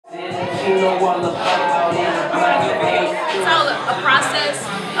It's all a process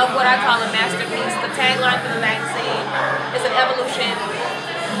of what I call a masterpiece. The tagline for the magazine is an evolution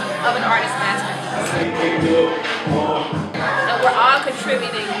of an artist's masterpiece. And we're all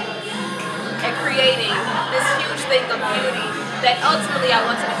contributing and creating this huge thing of beauty that ultimately I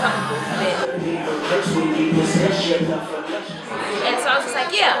want to become a movement. And so I was just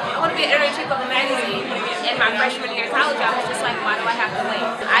like, yeah, I want to be an editor-in-chief of a magazine. In my freshman year of college, I was just like, why do I have to wait?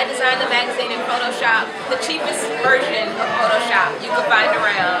 I designed the magazine in Photoshop, the cheapest version of Photoshop you could find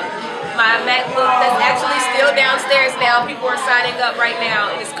around. My MacBook that's actually still downstairs now, people are signing up right now,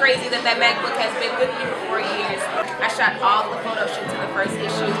 and it's crazy that that MacBook has been with me for 4 years. I shot all the photo shoots in the first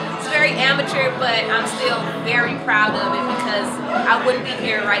issue. It's very amateur, but I'm still very proud of it because I wouldn't be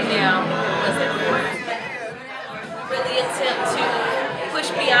here right now if it wasn't for it. Really attempt to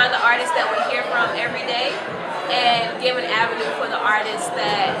push beyond the artists that we hear from every day and give an avenue for the artists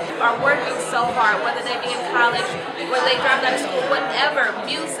that are working so hard, whether they be in college, whether they dropped out of school, whatever,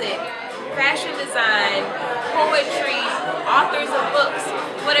 music, fashion design, poetry, authors of books,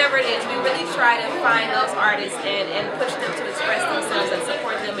 whatever it is, we really try to find those artists and push them to express themselves and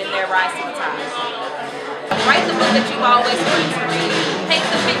support them in their rise to the top. Write the book that you've always wanted to read. Paint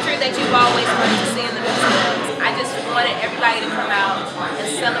the picture that you've always wanted to see in the museums. I just wanted everybody to come out and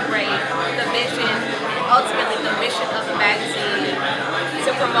celebrate the vision and ultimately the mission of the magazine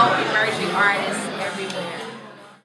to promote emerging artists